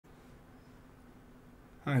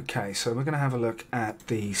Okay, so we're going to have a look at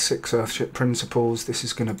the 6 Earthship principles. This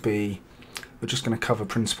is going to be, we're just going to cover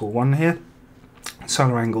principle 1 here.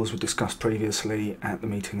 Solar angles were discussed previously at the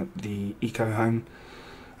meeting at the Eco Home.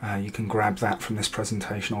 You can grab that from this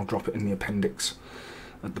presentation. I'll drop it in the appendix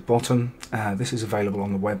at the bottom. This is available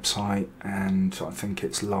on the website, and I think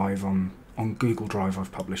it's live on Google Drive.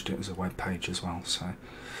 I've published it as a web page as well. So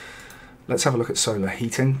let's have a look at solar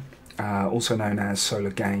heating, also known as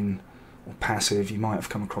solar gain or passive. You might have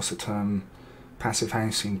come across the term passive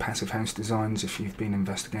house in passive house designs if you've been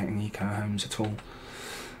investigating eco homes at all.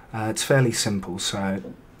 It's fairly simple. So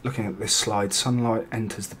looking at this slide, sunlight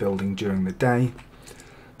enters the building during the day.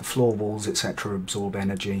 The floor walls, etc. absorb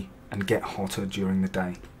energy and get hotter during the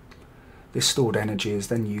day. This stored energy is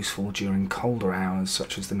then useful during colder hours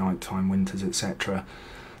such as the nighttime, winters, etc.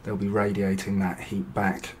 They'll be radiating that heat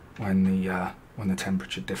back when the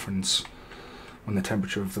temperature difference, when the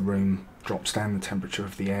temperature of the room drops down, the temperature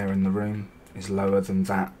of the air in the room is lower than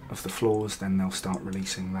that of the floors, then they'll start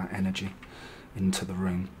releasing that energy into the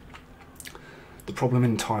room. The problem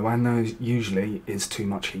in Taiwan though usually is too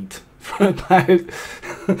much heat for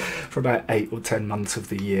about 8 or 10 months of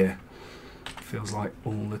the year. Feels like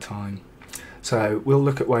all the time. So we'll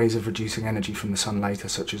look at ways of reducing energy from the sun later,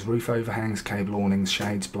 such as roof overhangs, cable awnings,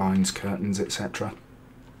 shades, blinds, curtains, etc.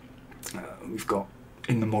 We've got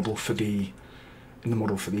in the model for the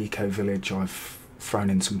eco village, I've thrown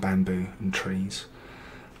in some bamboo and trees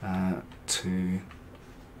to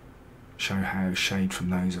show how shade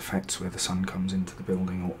from those affects where the sun comes into the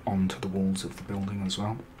building or onto the walls of the building as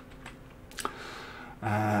well.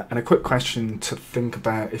 And a quick question to think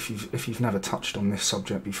about if you've never touched on this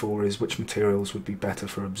subject before is which materials would be better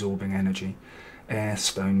for absorbing energy? Air,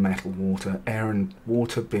 stone, metal, water. Air and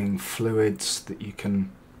water being fluids that you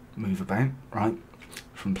can move about, right,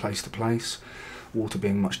 from place to place. Water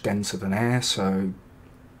being much denser than air, so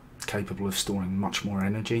capable of storing much more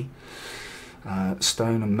energy.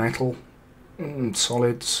 Stone and metal,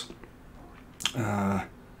 solids,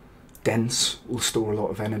 dense, will store a lot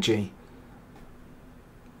of energy.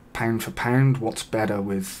 Pound for pound, what's better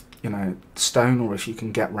with, stone, or if you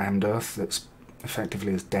can get rammed earth that's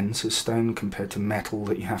effectively as dense as stone compared to metal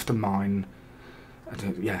that you have to mine.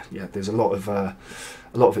 There's a lot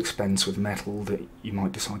of expense with metal that you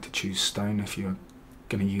might decide to choose stone if you're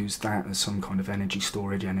going to use that as some kind of energy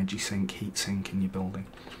storage, energy sink, heat sink in your building.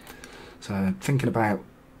 So thinking about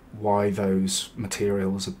why those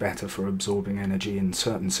materials are better for absorbing energy in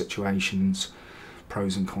certain situations,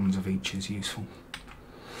 pros and cons of each is useful.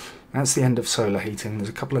 That's the end of solar heating. There's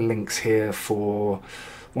a couple of links here for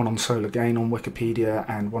one on solar gain on Wikipedia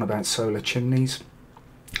and one about solar chimneys.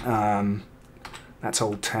 That's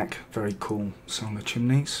old tech, very cool solar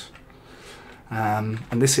chimneys. And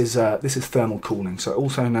this is thermal cooling, so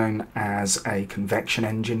also known as a convection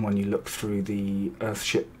engine when you look through the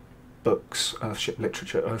Earthship books, Earthship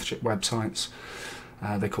literature, Earthship websites.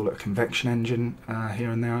 They call it a convection engine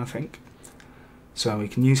here and there, I think. So we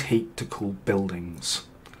can use heat to cool buildings.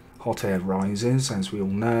 Hot air rises, as we all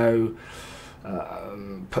know,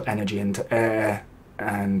 put energy into air,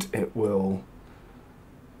 and it will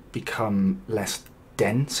become less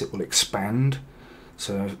dense, it will expand.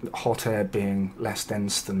 So hot air being less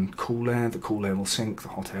dense than cool air, the cool air will sink, the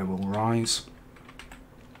hot air will rise.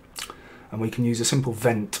 And we can use a simple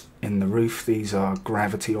vent in the roof. These are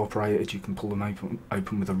gravity operated, you can pull them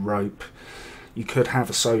open with a rope. You could have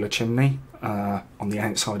a solar chimney on the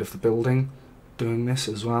outside of the building doing this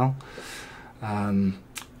as well.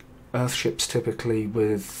 Earthships typically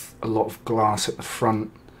with a lot of glass at the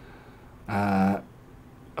front are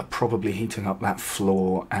probably heating up that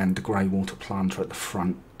floor and the grey water planter at the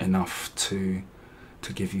front enough to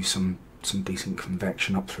give you some decent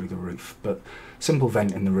convection up through the roof. But simple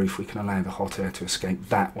vent in the roof, we can allow the hot air to escape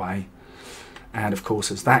that way, and of course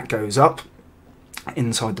as that goes up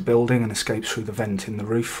inside the building and escapes through the vent in the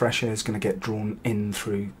roof, fresh air is going to get drawn in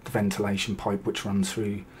through the ventilation pipe which runs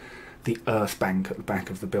through the earth bank at the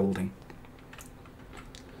back of the building.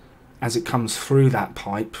 As it comes through that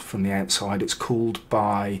pipe from the outside, it's cooled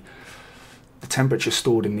by the temperature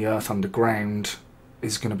stored in the earth underground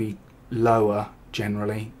is going to be lower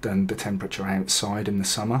generally than the temperature outside in the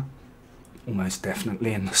summer, almost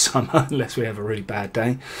definitely in the summer unless we have a really bad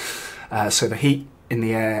day. So the heat in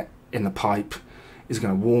the air in the pipe is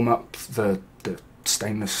going to warm up the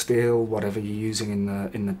stainless steel, whatever you're using in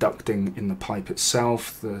the ducting in the pipe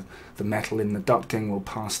itself. The metal in the ducting will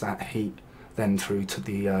pass that heat then through to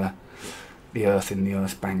the earth in the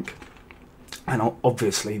earth bank. And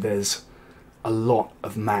obviously there's a lot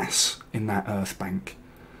of mass in that earth bank,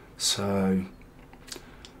 so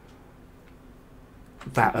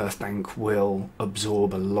that earth bank will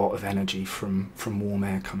absorb a lot of energy from warm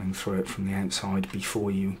air coming through it from the outside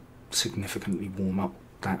before you significantly warm up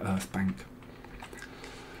that earth bank.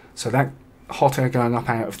 So that hot air going up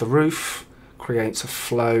out of the roof creates a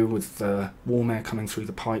flow with the warm air coming through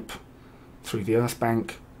the pipe, through the earth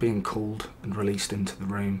bank, being cooled and released into the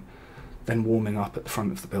room, then warming up at the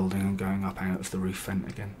front of the building and going up out of the roof vent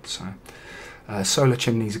again. So solar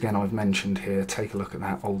chimneys, again, I've mentioned here. Take a look at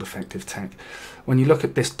that old effective tech. When you look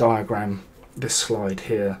at this diagram, this slide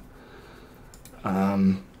here,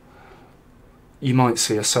 you might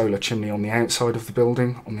see a solar chimney on the outside of the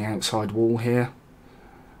building, on the outside wall here.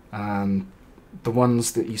 The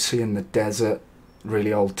ones that you see in the desert,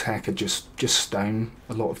 really old tech, are just stone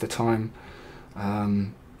a lot of the time.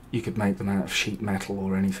 You could make them out of sheet metal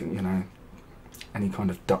or anything, you know, any kind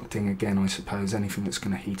of ducting, again, I suppose, anything that's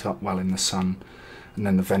going to heat up well in the sun, and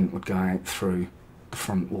then the vent would go out through the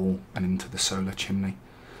front wall and into the solar chimney.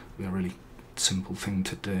 It'd be a really simple thing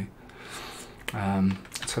to do.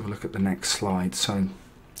 Let's have a look at the next slide. So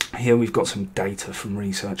here we've got some data from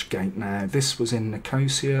ResearchGate now. This was in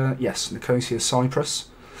Nicosia, yes, Nicosia, Cyprus.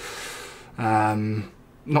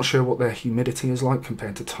 Not sure what their humidity is like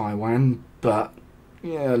compared to Taiwan, but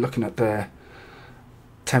yeah, looking at their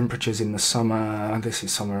temperatures in the summer, this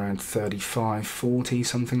is somewhere around 35, 40,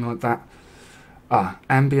 something like that.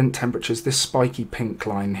 Ambient temperatures, this spiky pink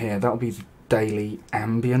line here, that'll be the daily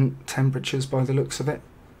ambient temperatures by the looks of it.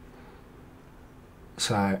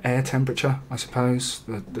 So air temperature, I suppose,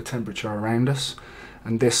 the temperature around us.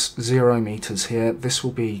 And this 0 meters here, this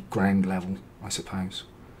will be ground level, I suppose,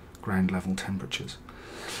 ground level temperatures.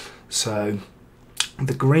 So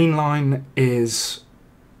the green line is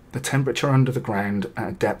the temperature under the ground at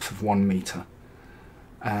a depth of 1 meter.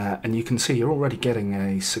 And you can see you're already getting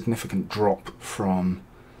a significant drop from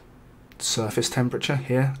surface temperature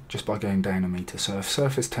here just by going down a meter. So if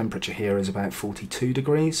surface temperature here is about 42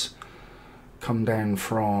 degrees, come down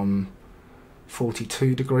from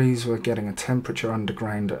 42 degrees, we're getting a temperature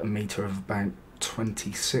underground at a meter of about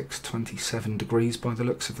 26, 27 degrees by the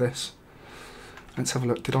looks of this. Let's have a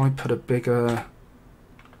look. Did I put a bigger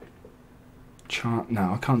chart?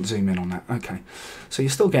 No, I can't zoom in on that. Okay, so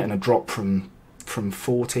you're still getting a drop from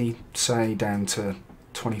 40, say, down to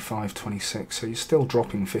 25, 26, so you're still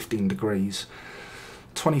dropping 15 degrees.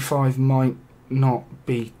 25 might not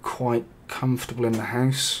be quite comfortable in the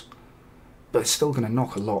house, but it's still going to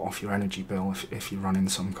knock a lot off your energy bill if you run in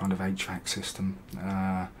some kind of HVAC system,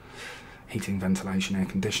 heating, ventilation, air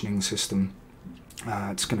conditioning system.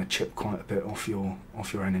 It's going to chip quite a bit off your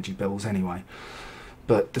energy bills anyway.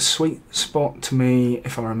 But the sweet spot to me,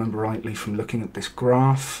 if I remember rightly from looking at this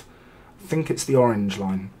graph, I think it's the orange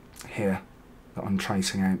line here that I'm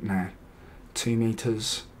tracing out now. 2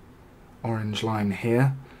 meters, orange line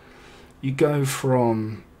here. You go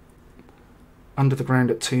from under the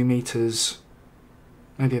ground at 2 meters,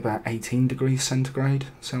 maybe about 18 degrees centigrade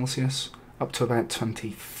Celsius, up to about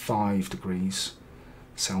 25 degrees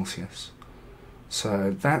Celsius.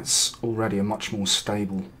 So that's already a much more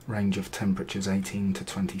stable range of temperatures, 18 to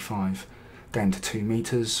 25, down to 2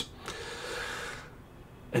 meters.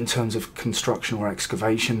 In terms of construction or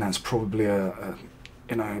excavation, that's probably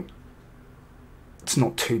you know, it's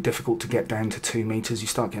not too difficult to get down to 2 meters. You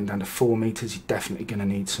start getting down to 4 meters, you're definitely going to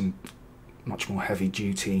need some much more heavy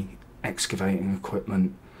duty excavating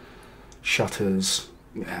equipment, shutters.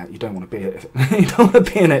 Yeah, you don't want to be in it. You don't want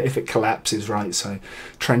to be in it if it collapses, right? So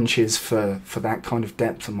trenches for that kind of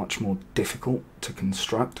depth are much more difficult to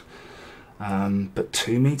construct. But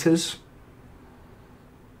 2 meters,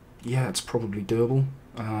 yeah, it's probably doable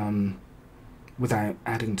without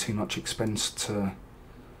adding too much expense to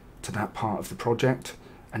that part of the project,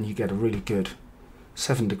 and you get a really good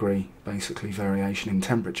 7 degree basically variation in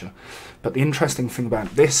temperature. But the interesting thing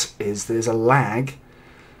about this is there's a lag.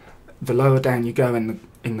 The lower down you go in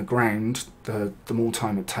the ground, the more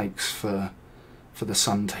time it takes for the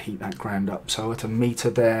sun to heat that ground up. So at a meter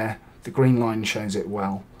there, the green line shows it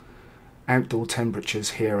well. Outdoor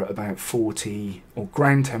temperatures here at about 40, or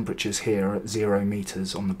ground temperatures here at 0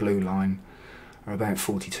 meters on the blue line are about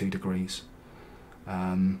 42 degrees.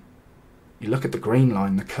 You look at the green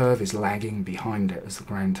line, the curve is lagging behind it as the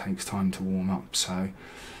ground takes time to warm up. So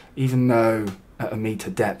even though at a meter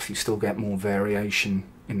depth you still get more variation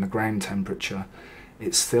in the ground temperature,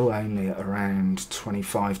 it's still only at around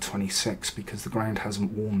 25, 26 because the ground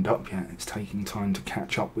hasn't warmed up yet. It's taking time to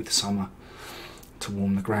catch up with summer to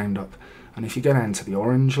warm the ground up. And if you go down to the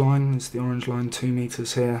orange line, it's the orange line, 2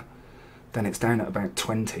 meters here, then it's down at about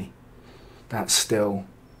 20. That's still,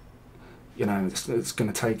 you know, it's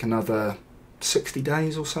going to take another 60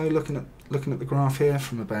 days or so, looking looking at the graph here,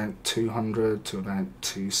 from about 200 to about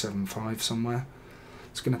 275 somewhere.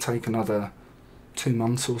 It's going to take another 2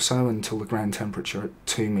 months or so until the ground temperature at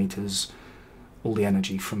 2 meters, all the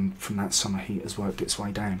energy from that summer heat has worked its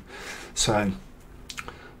way down. So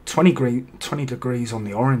 20 degrees on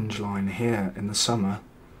the orange line here in the summer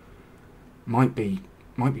might be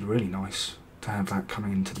really nice to have that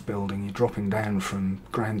coming into the building. You're dropping down from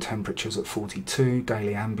ground temperatures at 42,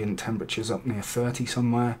 daily ambient temperatures up near 30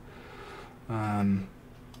 somewhere. 20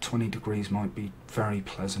 degrees might be very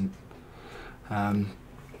pleasant.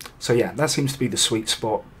 So yeah, that seems to be the sweet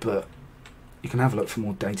spot, but you can have a look for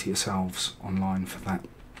more data yourselves online for that.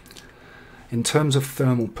 In terms of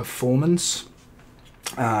thermal performance,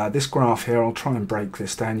 this graph here, I'll try and break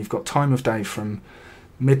this down. You've got time of day from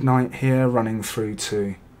midnight here running through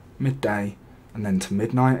to midday and then to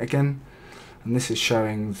midnight again, and this is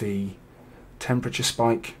showing the temperature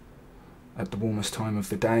spike at the warmest time of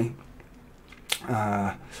the day.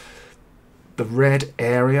 The red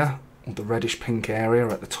area, or the reddish pink area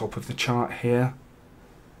at the top of the chart here,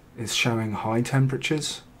 is showing high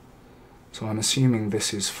temperatures. So I'm assuming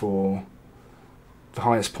this is for the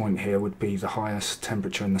highest point here would be the highest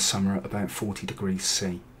temperature in the summer at about 40 degrees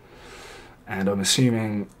C. And I'm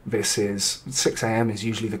assuming this is 6 AM is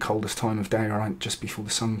usually the coldest time of day, right, just before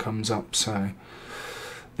the sun comes up. So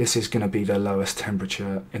this is going to be their lowest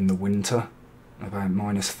temperature in the winter, about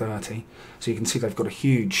 -30. So you can see they've got a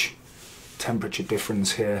huge temperature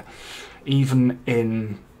difference here. Even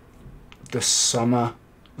in the summer,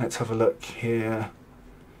 let's have a look here,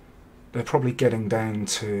 they're probably getting down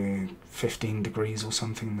to 15 degrees or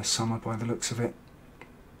something in the summer by the looks of it.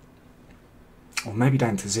 Or maybe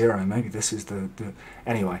down to 0, maybe this is the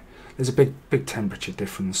anyway, there's a big temperature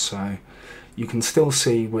difference, so you can still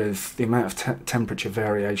see with the amount of temperature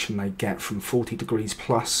variation they get from 40 degrees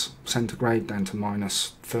plus centigrade down to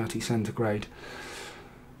 -30 centigrade.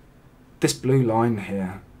 This blue line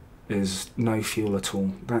here is no fuel at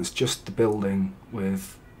all. That's just the building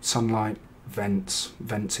with sunlight,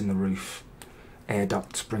 vents in the roof, air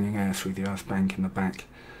ducts bringing air through the earth bank in the back,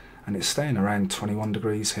 and it's staying around 21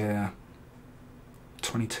 degrees here,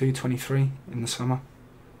 22, 23 in the summer,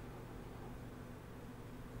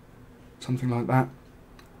 something like that.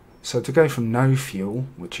 So to go from no fuel,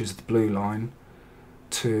 which is the blue line,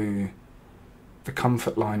 to the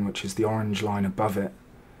comfort line, which is the orange line above it,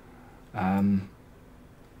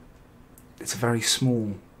 it's a very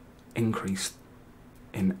small increase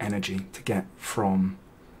in energy to get from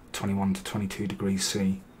 21 to 22 degrees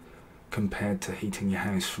C compared to heating your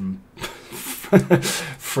house from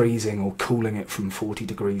freezing or cooling it from 40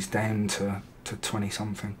 degrees down to 20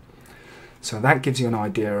 something. So that gives you an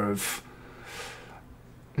idea of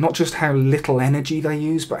not just how little energy they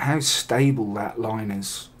use, but how stable that line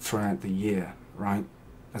is throughout the year, right?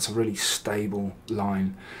 That's a really stable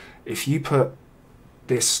line. If you put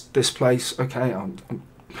this place, okay,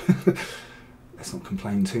 let's not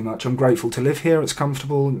complain too much. I'm grateful to live here, it's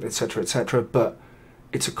comfortable, etc., etc., but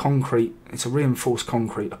it's a reinforced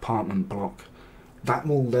concrete apartment block. That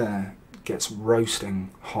wall there gets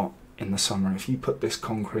roasting hot in the summer. If you put this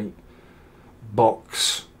concrete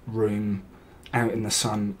box room out in the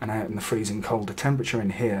sun and out in the freezing cold, the temperature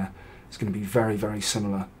in here is going to be very, very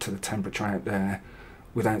similar to the temperature out there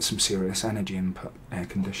without some serious energy input, air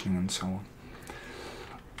conditioning and so on.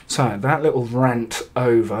 So that little rant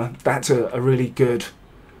over, that's a really good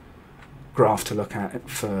graph to look at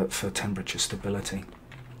for temperature stability.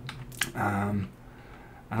 And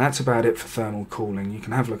that's about it for thermal cooling. You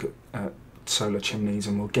can have a look at solar chimneys,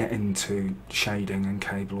 and we'll get into shading and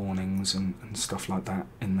cable awnings and stuff like that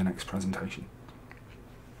in the next presentation.